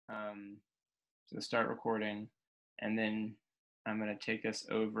So start recording, and then I'm going to take us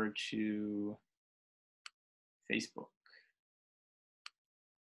over to Facebook.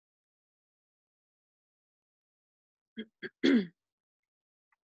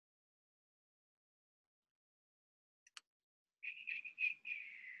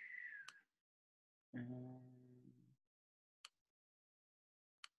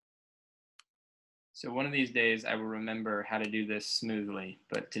 So one of these days I will remember how to do this smoothly,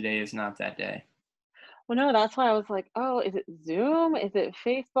 but today is not that day. Well, no, that's why I was like, "Oh, is it Zoom? Is it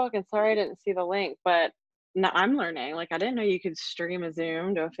Facebook?" And sorry I didn't see the link, but no, I'm learning. Like, I didn't know you could stream a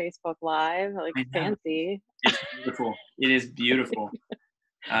Zoom to a Facebook Live. Like, I know. fancy. It's beautiful. It is beautiful.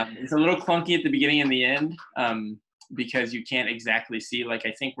 It's a little clunky at the beginning and the end because you can't exactly see. Like,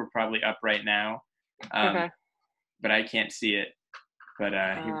 I think we're probably up right now, Okay. but I can't see it. But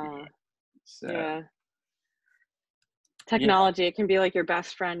here we go. So, Yeah. yeah, Technology, it can be like your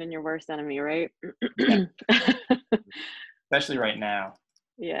best friend and your worst enemy, right? yeah, especially right now.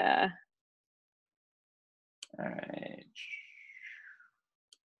 Yeah. All right.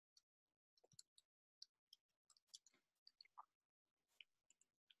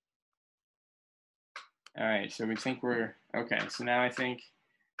 All right, so we think we're okay. So now I think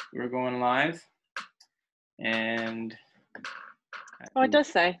we're going live, and Oh, it does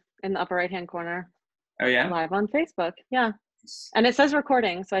say in the upper right-hand corner, oh yeah, live on Facebook. Yeah. And it says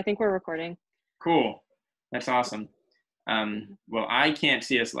recording, so I think we're recording. cool. That's awesome. Well, I can't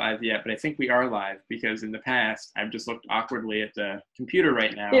see us live yet, but I think we are live because in the past I've just looked awkwardly at the computer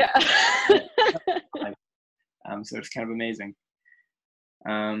right now. Yeah. So it's kind of amazing.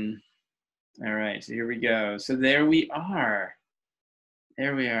 All right, so here we go. So there we are.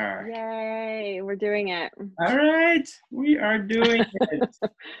 There we are. Yay, we're doing it. All right, we are doing it.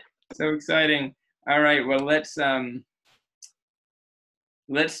 So exciting. All right, well let's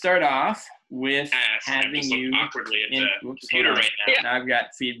start off with having you awkwardly at in. the Whoops, computer right now. Now I've got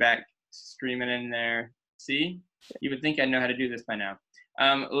feedback streaming in there. See, you would think I know how to do this by now.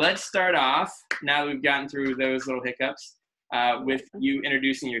 Let's start off now that we've gotten through those little hiccups with you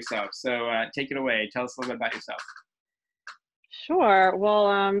introducing yourself. So take it away. Tell us a little bit about yourself. Sure.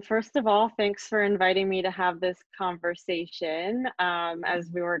 Well, first of all, thanks for inviting me to have this conversation. As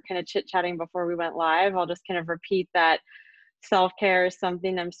we were kind of chit-chatting before we went live, I'll just kind of repeat that self-care is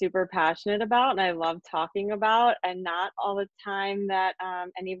something I'm super passionate about and I love talking about, and not all the time that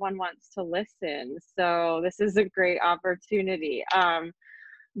anyone wants to listen. So this is a great opportunity.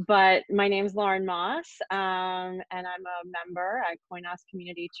 But my name's Lauren Moss, and I'm a member at Coinos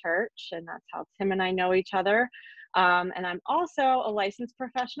Community Church, and that's how Tim and I know each other. And I'm also a licensed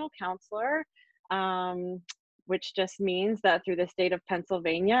professional counselor, which just means that through the state of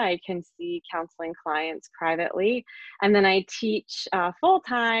Pennsylvania, I can see counseling clients privately. And then I teach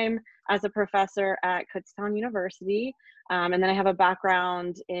full-time as a professor at Kutztown University. And then I have a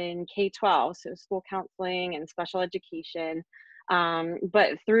background in K-12, so school counseling and special education.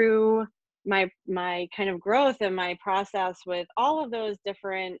 But through my kind of growth and my process with all of those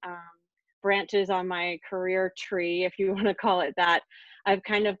different branches on my career tree, if you want to call it that, I've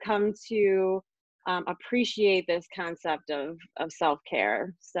kind of come to appreciate this concept of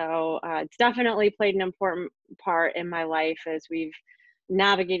self-care. So it's definitely played an important part in my life as we've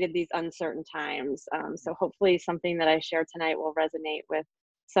navigated these uncertain times. So hopefully something that I share tonight will resonate with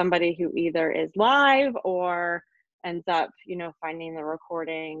somebody who either is live or ends up, finding the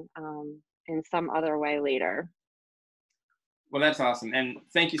recording in some other way later. Well, that's awesome. And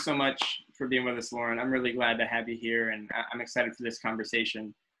thank you so much for being with us, Lauren. I'm really glad to have you here, and I'm excited for this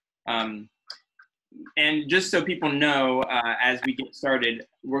conversation. And just so people know, as we get started,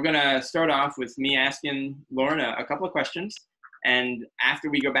 we're going to start off with me asking Lauren a couple of questions. And after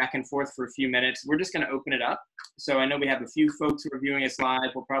we go back and forth for a few minutes, we're just going to open it up. So I know we have a few folks who are viewing us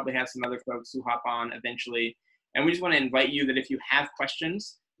live. We'll probably have some other folks who hop on eventually. And we just want to invite you that if you have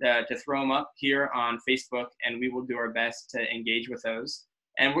questions, to throw them up here on Facebook, and we will do our best to engage with those.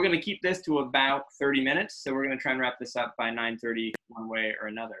 And we're going to keep this to about 30 minutes. So we're going to try and wrap this up by 9:30 one way or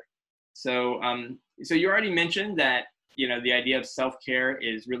another. So, so you already mentioned that, the idea of self-care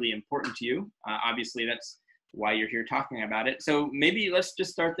is really important to you. Obviously, that's why you're here talking about it. So maybe let's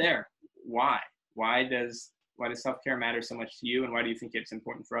just start there. Why? Why does self-care matter so much to you, and why do you think it's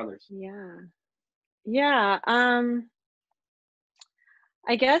important for others? Yeah.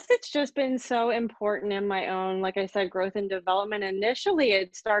 I guess it's just been so important in my own, like I said, growth and development. Initially,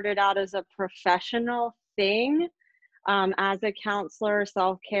 it started out as a professional thing. As a counselor,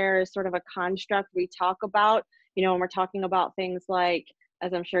 self-care is sort of a construct we talk about, when we're talking about things like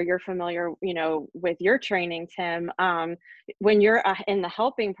as I'm sure you're familiar, with your training, Tim, when you're in the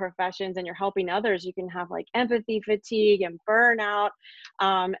helping professions and you're helping others, you can have like empathy fatigue and burnout.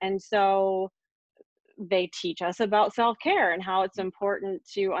 And so they teach us about self-care and how it's important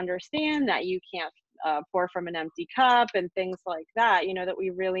to understand that you can't pour from an empty cup and things like that, that we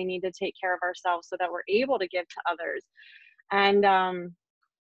really need to take care of ourselves so that we're able to give to others. And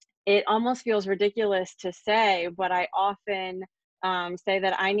it almost feels ridiculous to say, but I often say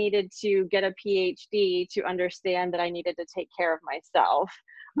that I needed to get a PhD to understand that I needed to take care of myself.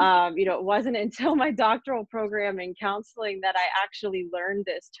 It wasn't until my doctoral program in counseling that I actually learned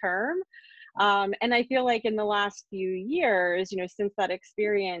this term. And I feel like in the last few years, since that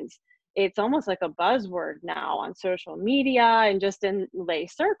experience, it's almost like a buzzword now on social media and just in lay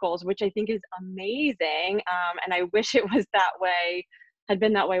circles, which I think is amazing. And I wish it was that way, had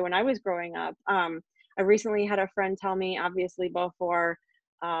been that way when I was growing up. I recently had a friend tell me, obviously before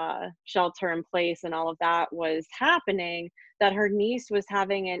shelter in place and all of that was happening, that her niece was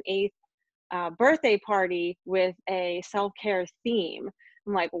having an 8th birthday party with a self-care theme.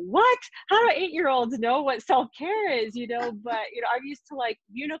 I'm like, what? How do 8-year-olds know what self-care is? But I'm used to like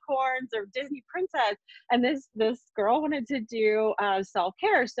unicorns or Disney princess, and this girl wanted to do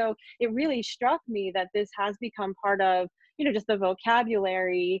self-care. So it really struck me that this has become part of just the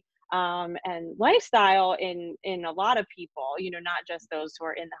vocabulary and lifestyle in a lot of people. Not just those who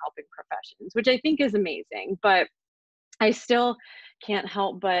are in the helping professions, which I think is amazing. But I still can't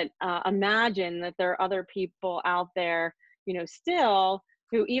help but imagine that there are other people out there, still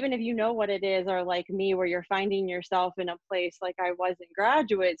who, even if you know what it is, are like me, where you're finding yourself in a place like I was in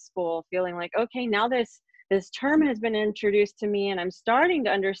graduate school, feeling like, okay, now this term has been introduced to me, and I'm starting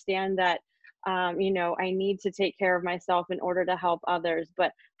to understand that, I need to take care of myself in order to help others.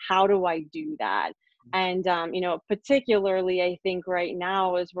 But how do I do that? And, particularly, I think right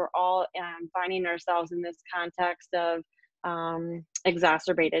now, as we're all finding ourselves in this context of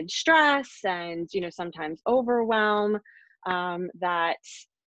exacerbated stress and, sometimes overwhelm, that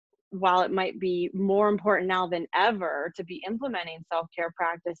while it might be more important now than ever to be implementing self-care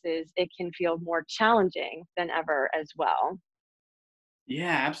practices, it can feel more challenging than ever as well.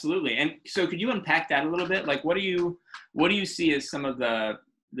 Yeah, absolutely. And so could you unpack that a little bit? Like what do you see as some of the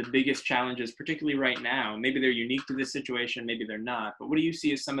biggest challenges, particularly right now? Maybe they're unique to this situation, maybe they're not, but what do you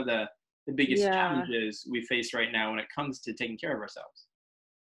see as some of the biggest Yeah. challenges we face right now when it comes to taking care of ourselves?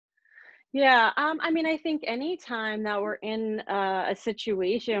 Yeah, I think anytime that we're in a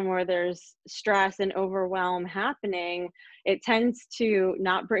situation where there's stress and overwhelm happening, it tends to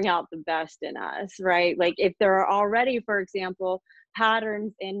not bring out the best in us, right? Like if there are already, for example,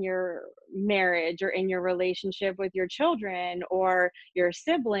 patterns in your marriage or in your relationship with your children or your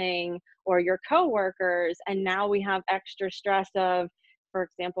sibling or your coworkers, and now we have extra stress of, for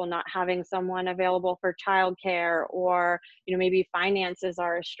example, not having someone available for childcare, or maybe finances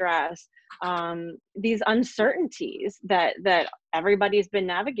are a stress. These uncertainties that everybody's been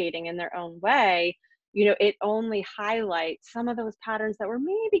navigating in their own way, it only highlights some of those patterns that were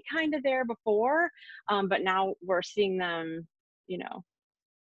maybe kind of there before, but now we're seeing them, you know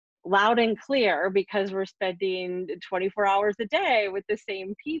loud and clear, because we're spending 24 hours a day with the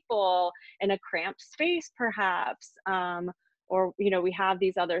same people in a cramped space perhaps, or we have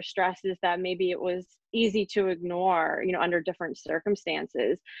these other stresses that maybe it was easy to ignore under different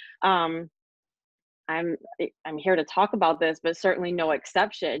circumstances. um, I'm I'm here to talk about this, but certainly no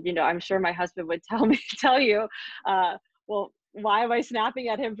exception. I'm sure my husband would tell you, well, why am I snapping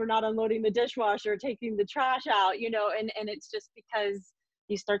at him for not unloading the dishwasher, taking the trash out, and it's just because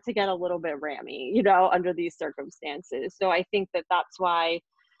you start to get a little bit rammy, under these circumstances. So I think that that's why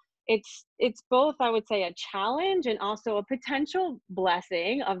it's both, I would say, a challenge and also a potential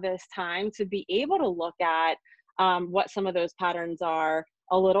blessing of this time to be able to look at what some of those patterns are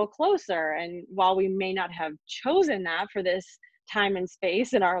a little closer. And while we may not have chosen that for this time and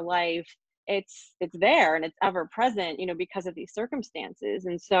space in our life, it's there and it's ever present, because of these circumstances.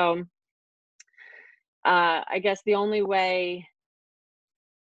 And so I guess the only way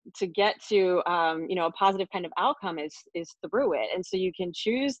to get to a positive kind of outcome is through it. And so you can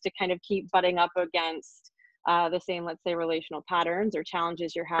choose to kind of keep butting up against the same, let's say, relational patterns or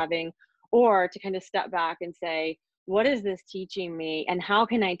challenges you're having, or to kind of step back and say, what is this teaching me, and how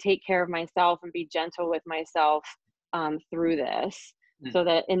can I take care of myself and be gentle with myself through this, Mm, so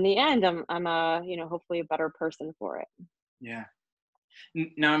that in the end I'm a hopefully a better person for it. yeah.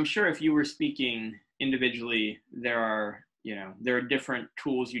 Now, I'm sure if you were speaking individually, there are different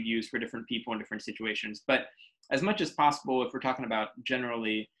tools you'd use for different people in different situations. But as much as possible, if we're talking about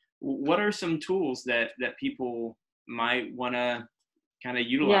generally, what are some tools that people might want to kind of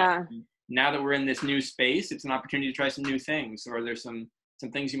utilize. Yeah. Now that we're in this new space, it's an opportunity to try some new things, or there's some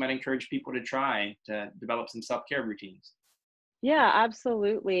things you might encourage people to try to develop some self-care routines. Yeah,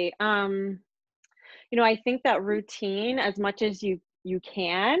 absolutely. I think that routine, as much as you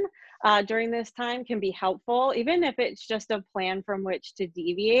can during this time, can be helpful, even if it's just a plan from which to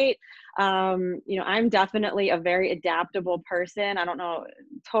deviate. I'm definitely a very adaptable person. I don't know,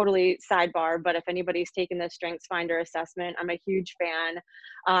 totally sidebar, but if anybody's taken the Strengths Finder assessment, I'm a huge fan,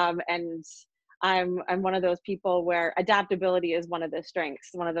 and I'm one of those people where adaptability is one of the strengths,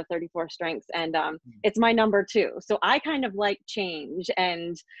 one of the 34 strengths, and it's my number two. So I kind of like change,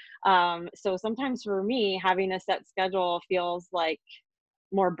 and so sometimes for me, having a set schedule feels like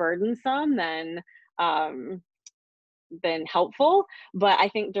more burdensome um, than helpful. But I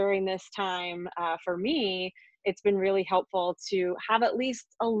think during this time, for me, it's been really helpful to have at least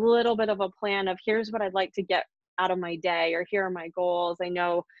a little bit of a plan of, here's what I'd like to get out of my day, or here are my goals. I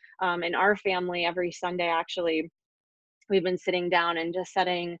know in our family, every Sunday, actually, we've been sitting down and just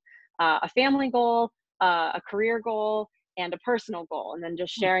setting a family goal, a career goal, and a personal goal, and then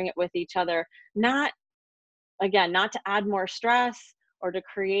just sharing it with each other. Not, again, not to add more stress or to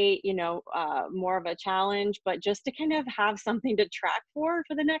create, more of a challenge, but just to kind of have something to track for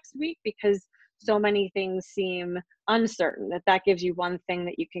the next week, because so many things seem uncertain, that gives you one thing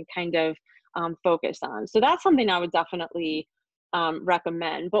that you can kind of focus on. So that's something I would definitely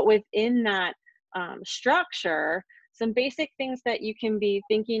recommend. But within that structure, some basic things that you can be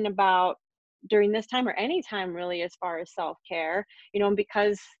thinking about during this time, or any time really, as far as self-care, and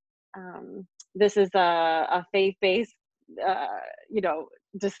because this is a faith-based uh,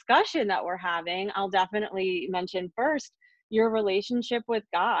 discussion that we're having, I'll definitely mention first your relationship with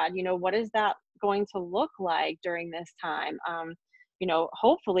God. What is that going to look like during this time?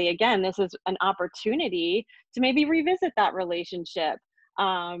 Hopefully, again, this is an opportunity to maybe revisit that relationship.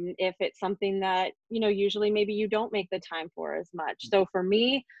 If it's something that, usually maybe you don't make the time for as much. So for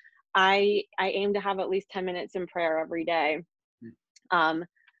me, I aim to have at least 10 minutes in prayer every day.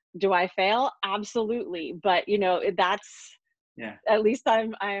 Do I fail? Absolutely. But that's, Yeah. at least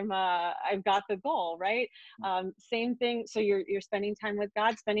I've got the goal, right? Same thing. So you're spending time with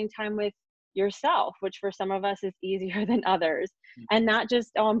God, spending time with yourself, which for some of us is easier than others. And not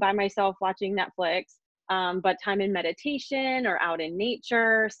just, oh, I'm by myself watching Netflix, but time in meditation or out in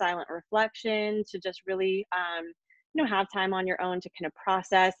nature, silent reflection, to just really have time on your own to kind of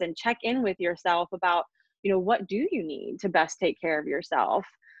process and check in with yourself about, what do you need to best take care of yourself,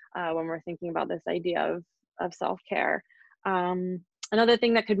 when we're thinking about this idea of self-care. Another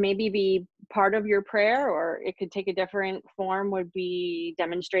thing that could maybe be part of your prayer, or it could take a different form, would be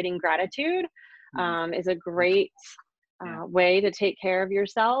demonstrating gratitude. Is a great way to take care of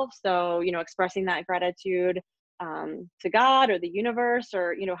yourself. So, expressing that gratitude to God or the universe,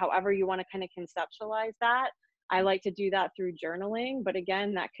 or, however you want to kind of conceptualize that. I like to do that through journaling, but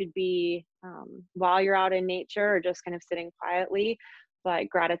again, that could be while you're out in nature, or just kind of sitting quietly. But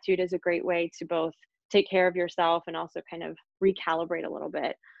gratitude is a great way to both take care of yourself and also kind of recalibrate a little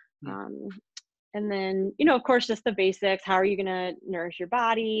bit. And then, of course, just the basics. How are you going to nourish your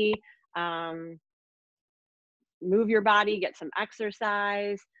body? Move your body, get some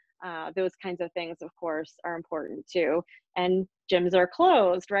exercise. Those kinds of things, of course, are important too. And gyms are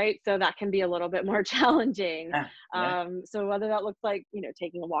closed, right? So that can be a little bit more challenging. So whether that looks like,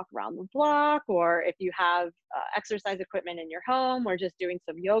 taking a walk around the block, or if you have exercise equipment in your home, or just doing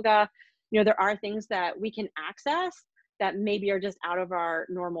some yoga, there are things that we can access that maybe are just out of our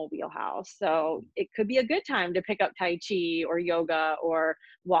normal wheelhouse. So it could be a good time to pick up Tai Chi or yoga or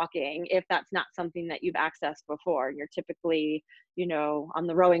walking, if that's not something that you've accessed before. You're typically, on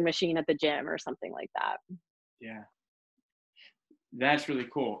the rowing machine at the gym or something like that. Yeah. That's really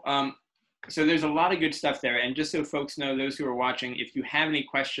cool. So there's a lot of good stuff there. And just so folks know, those who are watching, if you have any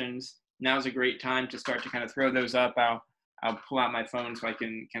questions, now's a great time to start to kind of throw those up. I'll pull out my phone so I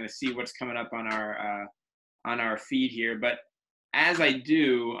can kind of see what's coming up on our feed here. But as I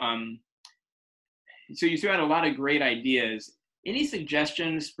do, so you threw out a lot of great ideas. Any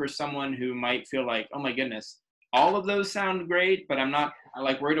suggestions for someone who might feel like, oh my goodness, all of those sound great, but I'm not,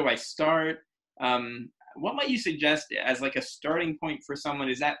 like, where do I start? What might you suggest as like a starting point for someone?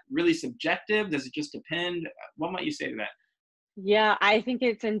 Is that really subjective? Does it just depend? What might you say to that? Yeah, I think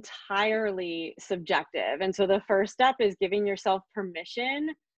it's entirely subjective. And so the first step is giving yourself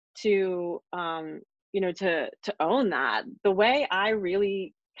permission to to own that. The way I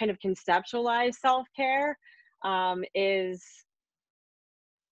really kind of conceptualize self-care is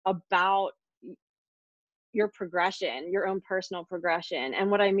about your progression, your own personal progression. And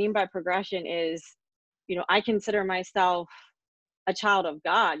what I mean by progression is, I consider myself a child of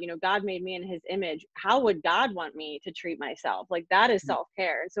God. You know, God made me in his image. How would God want me to treat myself? Like, that is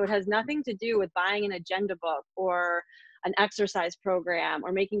self-care. So it has nothing to do with buying an agenda book or an exercise program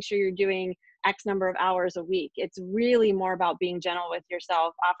or making sure you're doing X number of hours a week. It's really more about being gentle with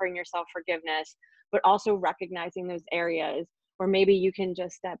yourself, offering yourself forgiveness, but also recognizing those areas where maybe you can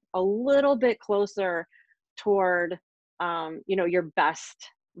just step a little bit closer toward, you know, your best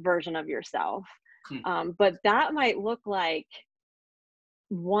version of yourself. But that might look like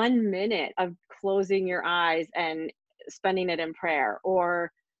 1 minute of closing your eyes and spending it in prayer,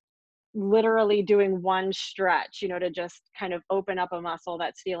 or literally doing one stretch, you know, to just kind of open up a muscle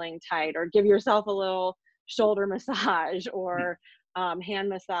that's feeling tight, or give yourself a little shoulder massage or hand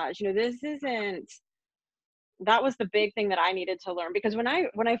massage. You know, this isn't, that was the big thing that I needed to learn, because when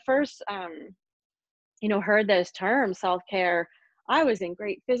I first you know, heard this term self-care, I was in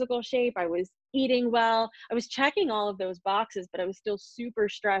great physical shape. I was eating well. I was checking all of those boxes, but I was still super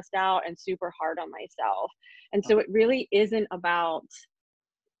stressed out and super hard on myself. And so it really isn't about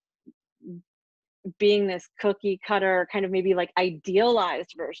being this cookie cutter kind of maybe like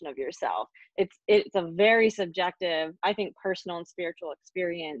idealized version of yourself. It's a very subjective, I think, personal and spiritual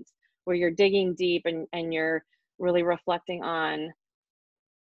experience where you're digging deep and you're really reflecting on,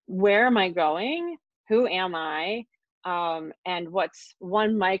 where am I going? Who am I? And what's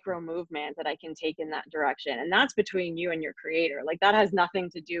one micro movement that I can take in that direction? And that's between you and your creator. Like, that has nothing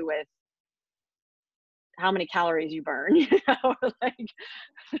to do with how many calories you burn, you know, like,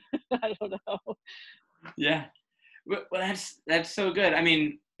 I don't know. Yeah. Well, that's so good. I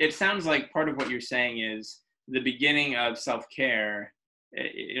mean, it sounds like part of what you're saying is the beginning of self-care,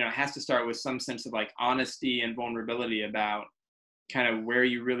 you know, has to start with some sense of like honesty and vulnerability about kind of where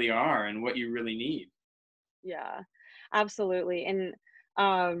you really are and what you really need. Yeah, absolutely. And,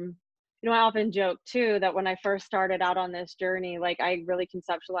 you know, I often joke too that when I first started out on this journey, like, I really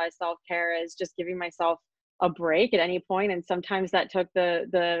conceptualized self-care as just giving myself a break at any point. And sometimes that took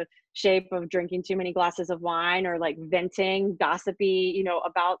the shape of drinking too many glasses of wine, or like venting, gossipy, you know,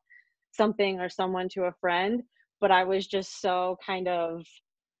 about something or someone to a friend. But I was just so kind of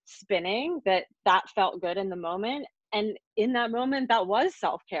spinning that that felt good in the moment. And in that moment, that was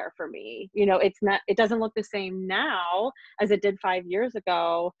self-care for me. You know, it doesn't look the same now as it did 5 years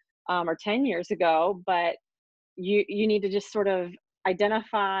ago, or 10 years ago, but you need to just sort of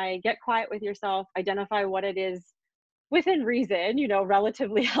identify, get quiet with yourself, identify what it is within reason, you know,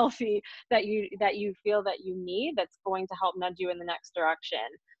 relatively healthy, that you feel that you need, that's going to help nudge you in the next direction,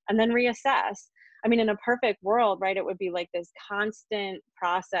 and then reassess. I mean, in a perfect world, right, it would be like this constant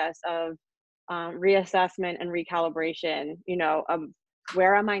process of reassessment and recalibration, you know, of,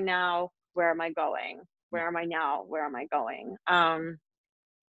 where am I now, where am I going, where am I now, where am I going,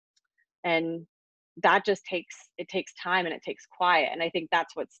 and that just takes time, and it takes quiet. And I think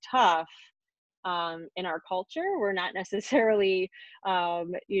that's what's tough, in our culture. We're not necessarily,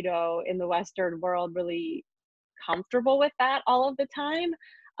 you know, in the Western world, really comfortable with that all of the time.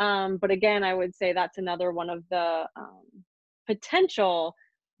 But again, I would say that's another one of the potential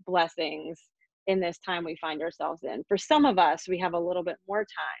blessings in this time we find ourselves in. For some of us, we have a little bit more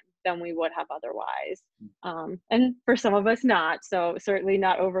time than we would have otherwise. And for some of us, not. So certainly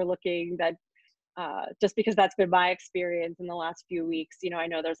not overlooking that, just because that's been my experience in the last few weeks. You know, I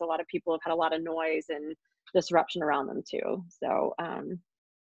know there's a lot of people who have had a lot of noise and disruption around them too. So,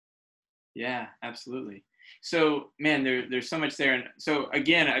 Yeah, absolutely. So, man, there's so much there. And so,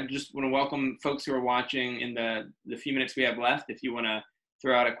 again, I just want to welcome folks who are watching in the few minutes we have left. If you want to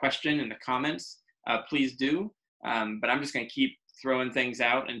throw out a question in the comments, please do. But I'm just going to keep throwing things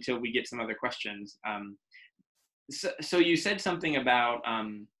out until we get some other questions. So you said something about,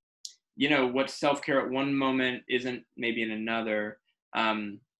 you know, what self-care at one moment isn't maybe in another.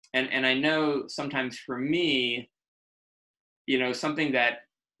 And I know sometimes for me, you know, something that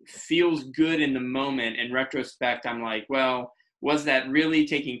feels good in the moment, in retrospect, I'm like, well, was that really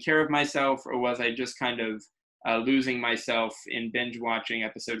taking care of myself, or was I just kind of losing myself in binge watching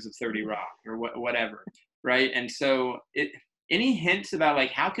episodes of 30 Rock or whatever, right? And so, any hints about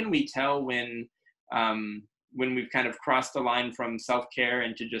like how can we tell when we've kind of crossed the line from self-care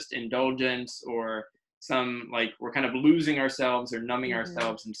into just indulgence, or some like we're kind of losing ourselves or numbing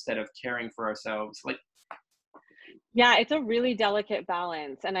ourselves instead of caring for ourselves, like. yeah, it's a really delicate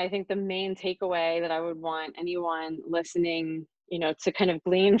balance. And I think the main takeaway that I would want anyone listening, you know, to kind of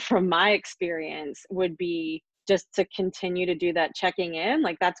glean from my experience would be just to continue to do that checking in.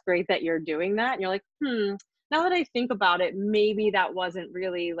 Like, that's great that you're doing that. And you're like, now that I think about it, maybe that wasn't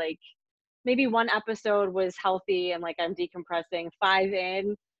really like, maybe one episode was healthy and like I'm decompressing. Five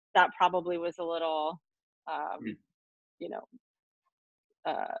in, that probably was a little, you know,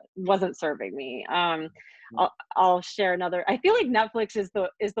 wasn't serving me. Mm. I'll share another. I feel like Netflix is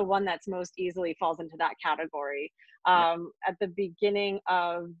the one that's most easily falls into that category. Yeah. At the beginning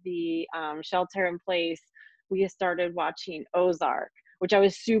of the shelter in place, we started watching Ozark, which I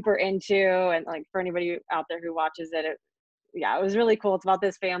was super into, and like for anybody out there who watches it, yeah, it was really cool. It's about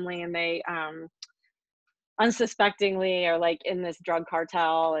this family, and they unsuspectingly are like in this drug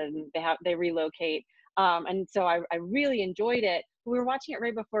cartel, and they relocate. And so I really enjoyed it. We were watching it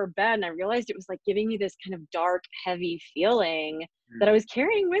right before bed, and I realized it was like giving me this kind of dark, heavy feeling that I Mm. was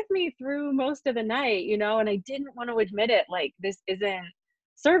carrying with me through most of the night, and I didn't want to admit it, like this isn't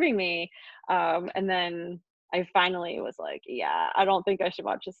serving me. And then I finally was like, yeah, I don't think I should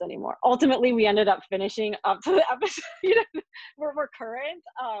watch this anymore. Ultimately, we ended up finishing up to the episode, we're current.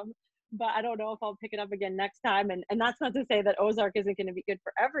 But I don't know if I'll pick it up again next time. And that's not to say that Ozark isn't going to be good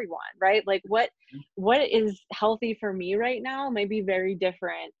for everyone, right? Like what is healthy for me right now may be very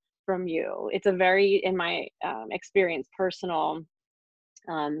different from you. It's a very, in my experience, personal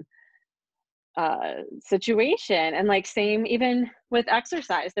um, situation. And like same even with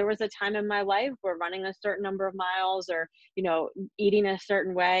exercise. There was a time in my life where running a certain number of miles or, eating a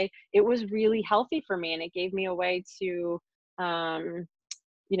certain way, it was really healthy for me, and it gave me a way to um,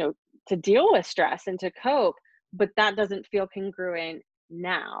 you know, to deal with stress and to cope, but that doesn't feel congruent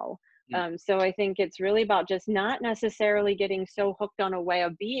now. Mm. So I think it's really about just not necessarily getting so hooked on a way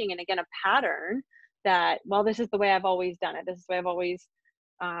of being, and again, a pattern that, well, this is the way I've always done it. This is the way I've always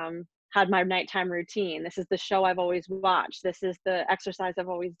had my nighttime routine. This is the show I've always watched. This is the exercise I've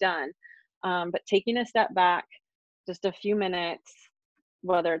always done. But taking a step back, just a few minutes,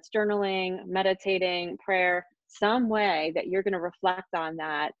 whether it's journaling, meditating, prayer, some way that you're going to reflect on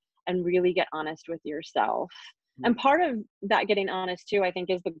that and really get honest with yourself. Mm. And part of that getting honest too, I think,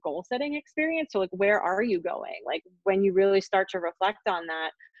 is the goal setting experience. So like, where are you going? Like when you really start to reflect on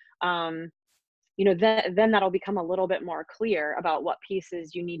that, then that'll become a little bit more clear about what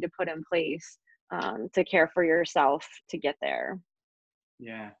pieces you need to put in place to care for yourself to get there.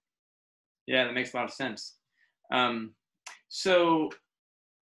 Yeah. Yeah, that makes a lot of sense. So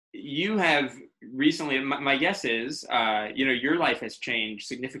you have recently, my guess is, your life has changed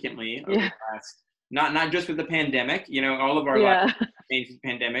significantly over the Yeah. last, not just with the pandemic, all of our lives Yeah. changed with the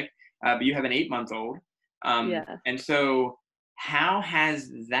pandemic, but you have an 8-month-old. Yeah. And so how has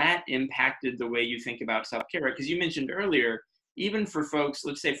that impacted the way you think about self-care? Right? Because you mentioned earlier, even for folks,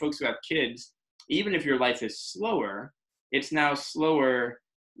 let's say folks who have kids, even if your life is slower, it's now slower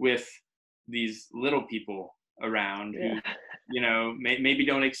with these little people around who, Yeah. maybe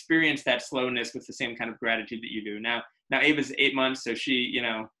don't experience that slowness with the same kind of gratitude that you do. Now Ava's 8 months, so she,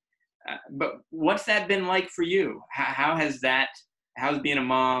 but what's that been like for you? How's being a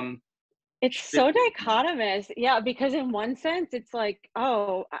mom It's so shifted? dichotomous. Yeah, because in one sense, it's like,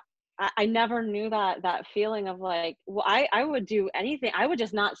 oh, I never knew that feeling of like, well, I would do anything. I would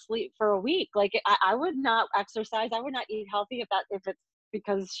just not sleep for a week. Like I would not exercise. I would not eat healthy if it's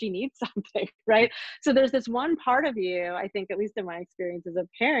because she needs something, right? So there's this one part of you, I think, at least in my experience as a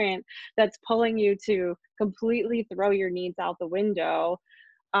parent, that's pulling you to completely throw your needs out the window.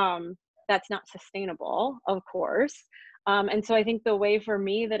 Um, that's not sustainable, of course. And so I think the way for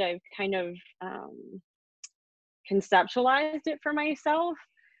me that I've kind of conceptualized it for myself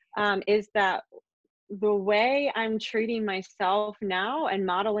is that the way I'm treating myself now and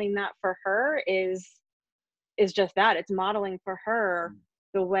modeling that for her is just that. It's modeling for her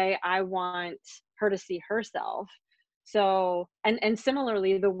the way I want her to see herself. So, and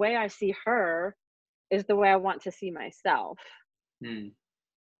similarly, the way I see her is the way I want to see myself. Hmm.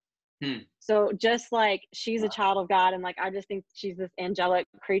 Hmm. So just like she's a child of God, and like I just think she's this angelic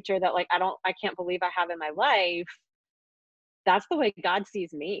creature that like I can't believe I have in my life. That's the way God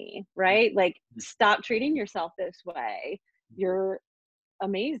sees me, right? Like stop treating yourself this way. You're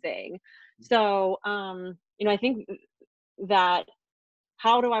amazing. So I think that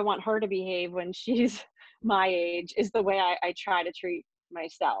how do I want her to behave when she's my age is the way I try to treat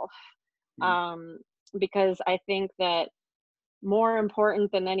myself. Hmm. Um, because I think that more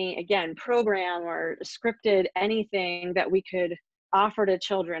important than any, again, program or scripted anything that we could offer to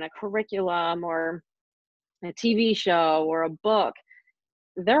children, a curriculum or a TV show or a book,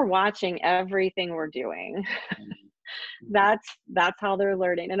 they're watching everything we're doing. That's how they're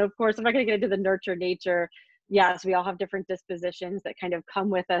learning. And of course, I'm not going to get into the nurture nature. Yes, we all have different dispositions that kind of come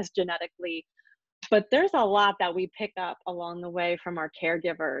with us genetically, but there's a lot that we pick up along the way from our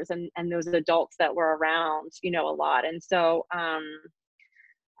caregivers and those adults that were around, a lot. And so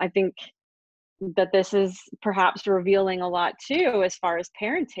I think that this is perhaps revealing a lot too as far as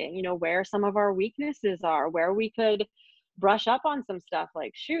parenting, where some of our weaknesses are, where we could brush up on some stuff.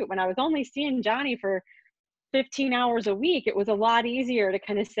 Like, shoot, when I was only seeing Johnny for 15 hours a week, it was a lot easier to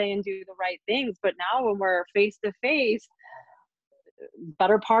kind of say and do the right things. But now when we're face to face,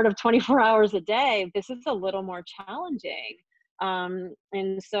 better part of 24 hours a day, this is a little more challenging.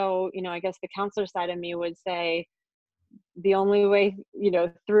 And so, I guess the counselor side of me would say the only way,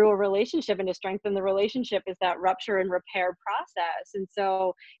 through a relationship and to strengthen the relationship is that rupture and repair process. And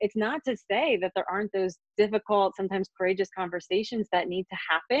so it's not to say that there aren't those difficult, sometimes courageous conversations that need to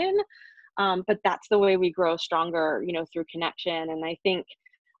happen. But that's the way we grow stronger, through connection. And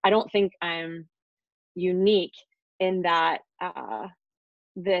I don't think I'm unique in that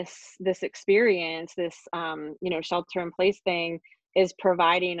this experience, this shelter in place thing is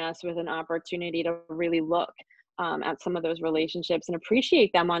providing us with an opportunity to really look at some of those relationships and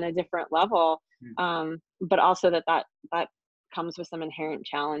appreciate them on a different level. But also that comes with some inherent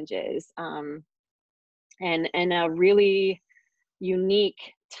challenges, and a really unique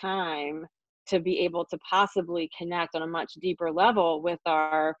time to be able to possibly connect on a much deeper level with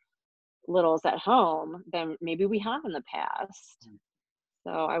our littles at home than maybe we have in the past.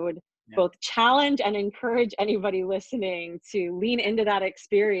 So I would both challenge and encourage anybody listening to lean into that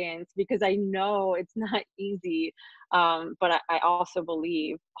experience, because I know it's not easy. But I also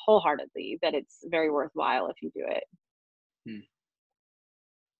believe wholeheartedly that it's very worthwhile if you do it.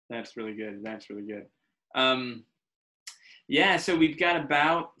 That's really good. That's really good. So we've got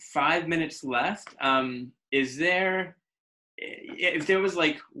about 5 minutes left. If there was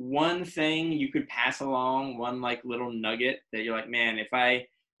like one thing you could pass along, one like little nugget that you're like, man, if I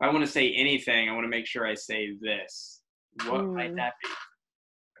want to say anything, I want to make sure I say this, what might that be?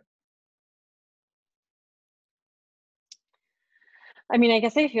 I mean, I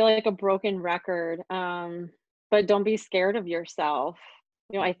guess I feel like a broken record, but don't be scared of yourself.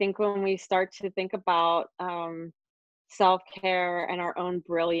 I think when we start to think about self-care and our own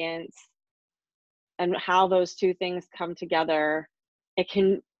brilliance and how those two things come together,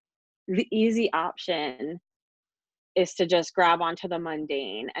 the easy option is to just grab onto the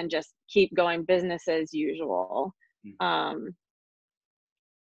mundane and just keep going business as usual.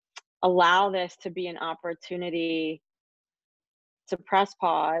 Allow this to be an opportunity to press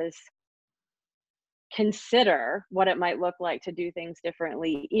pause, consider what it might look like to do things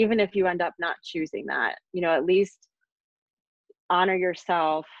differently, even if you end up not choosing that. At least honor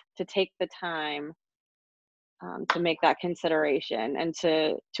yourself to take the time to make that consideration and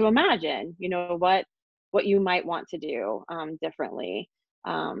to imagine, what you might want to do differently,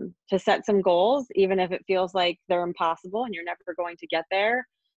 to set some goals, even if it feels like they're impossible and you're never going to get there,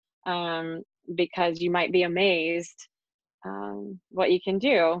 because you might be amazed what you can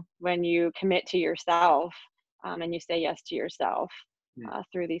do when you commit to yourself, and you say yes to yourself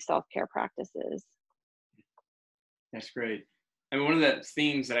through these self-care practices. That's great. I mean, one of the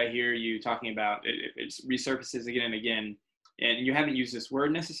themes that I hear you talking about, it resurfaces again and again, and you haven't used this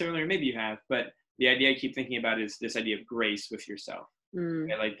word necessarily, or maybe you have, but the idea I keep thinking about is this idea of grace with yourself.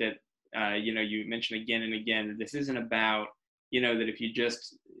 Okay, like that, you mentioned again and again that this isn't about, that if you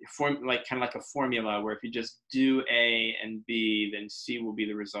just kind of like a formula where if you just do A and B, then C will be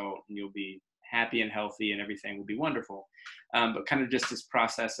the result, and you'll be happy and healthy and everything will be wonderful. But kind of just this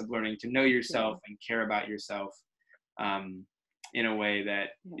process of learning to know yourself and care about yourself in a way that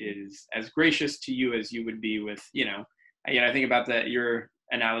is as gracious to you as you would be with, I think about your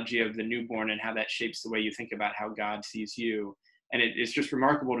analogy of the newborn and how that shapes the way you think about how God sees you. And it's just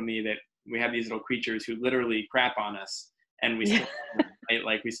remarkable to me that we have these little creatures who literally crap on us, and we still,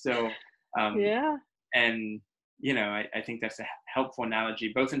 right? We still, and, I think that's a helpful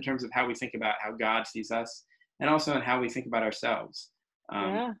analogy, both in terms of how we think about how God sees us and also in how we think about ourselves.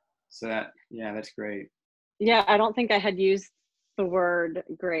 So that's great. Yeah, I don't think I had used the word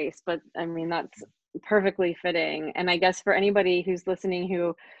grace, but I mean, that's perfectly fitting. And I guess for anybody who's listening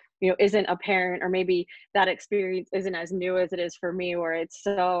who, isn't a parent, or maybe that experience isn't as new as it is for me, where it's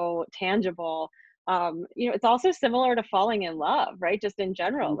so tangible, it's also similar to falling in love, right? Just in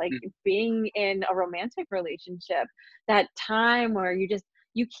general, like being in a romantic relationship, that time where you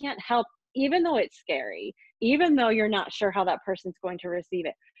can't help, even though it's scary, even though you're not sure how that person's going to receive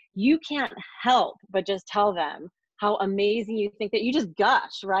it, you can't help but just tell them how amazing you think, that you just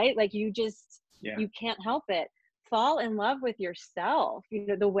gush, right? Like you can't help it. Fall in love with yourself,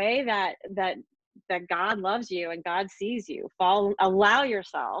 the way that God loves you and God sees you. Allow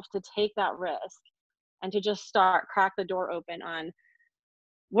yourself to take that risk and to just crack the door open on,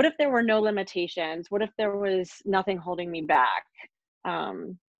 what if there were no limitations? What if there was nothing holding me back?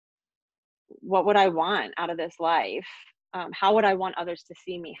 What would I want out of this life? How would I want others to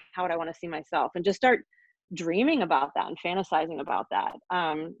see me? How would I want to see myself? And just start dreaming about that and fantasizing about that,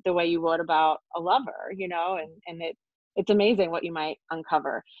 the way you would about a lover, and it's amazing what you might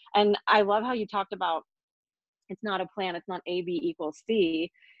uncover. And I love how you talked about it's not a plan, it's not A, B equals C.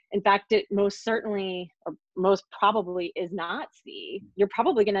 In fact, it most certainly, or most probably, is not C. You're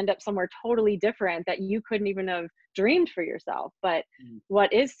probably going to end up somewhere totally different that you couldn't even have dreamed for yourself. But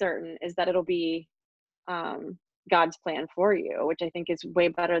what is certain is that it'll be God's plan for you, which I think is way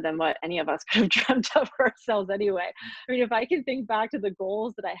better than what any of us could have dreamt of ourselves anyway. I mean, if I can think back to the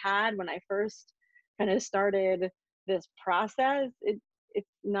goals that I had when I first kind of started this process, it's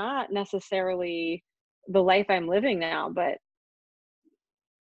not necessarily the life I'm living now, but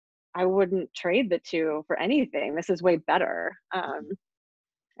I wouldn't trade the two for anything. This is way better.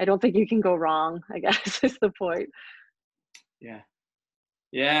 I don't think you can go wrong, I guess is the point. Yeah.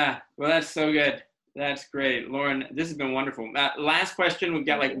 Yeah. Well, that's so good. That's great. Lauren, this has been wonderful. Last question. We've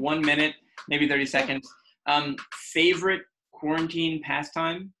got like 1 minute, maybe 30 seconds. Favorite quarantine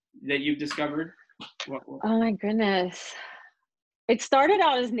pastime that you've discovered? Oh my goodness. It started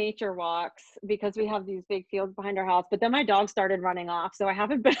out as nature walks because we have these big fields behind our house, but then my dog started running off, so I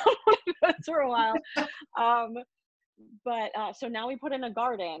haven't been on one of those for a while. But so now we put in a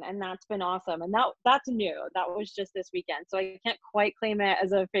garden, and that's been awesome. And that's new. That was just this weekend, so I can't quite claim it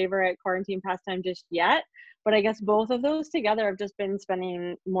as a favorite quarantine pastime just yet. But I guess both of those together have just been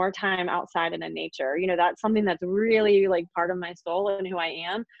spending more time outside and in nature. That's something that's really like part of my soul and who I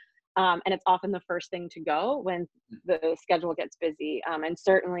am. And it's often the first thing to go when the schedule gets busy. And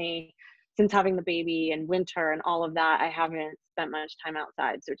certainly since having the baby and winter and all of that, I haven't spent much time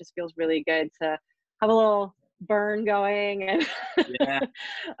outside. So it just feels really good to have a little burn going and, Yeah.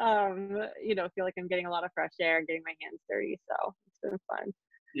 feel like I'm getting a lot of fresh air and getting my hands dirty. So it's been fun.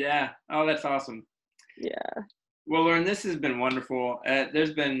 Yeah. Oh, that's awesome. Yeah. Well, Lauren, this has been wonderful.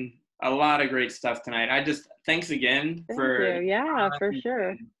 There's been a lot of great stuff tonight. Thanks again for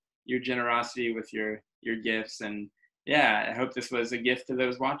sure. Your generosity with your gifts, and yeah, I hope this was a gift to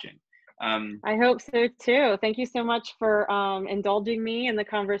those watching. I hope so too. Thank you so much for indulging me in the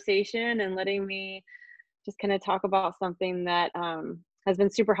conversation and letting me just kind of talk about something that has been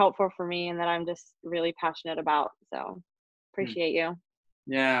super helpful for me and that I'm just really passionate about. So appreciate you.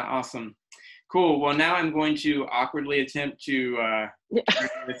 Yeah, awesome. Cool. Well, now I'm going to awkwardly attempt to turn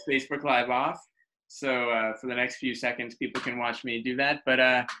this Facebook Live off. So for the next few seconds, people can watch me do that. But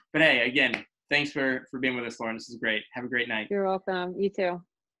hey, again, thanks for being with us, Lauren. This is great. Have a great night. You're welcome. You too.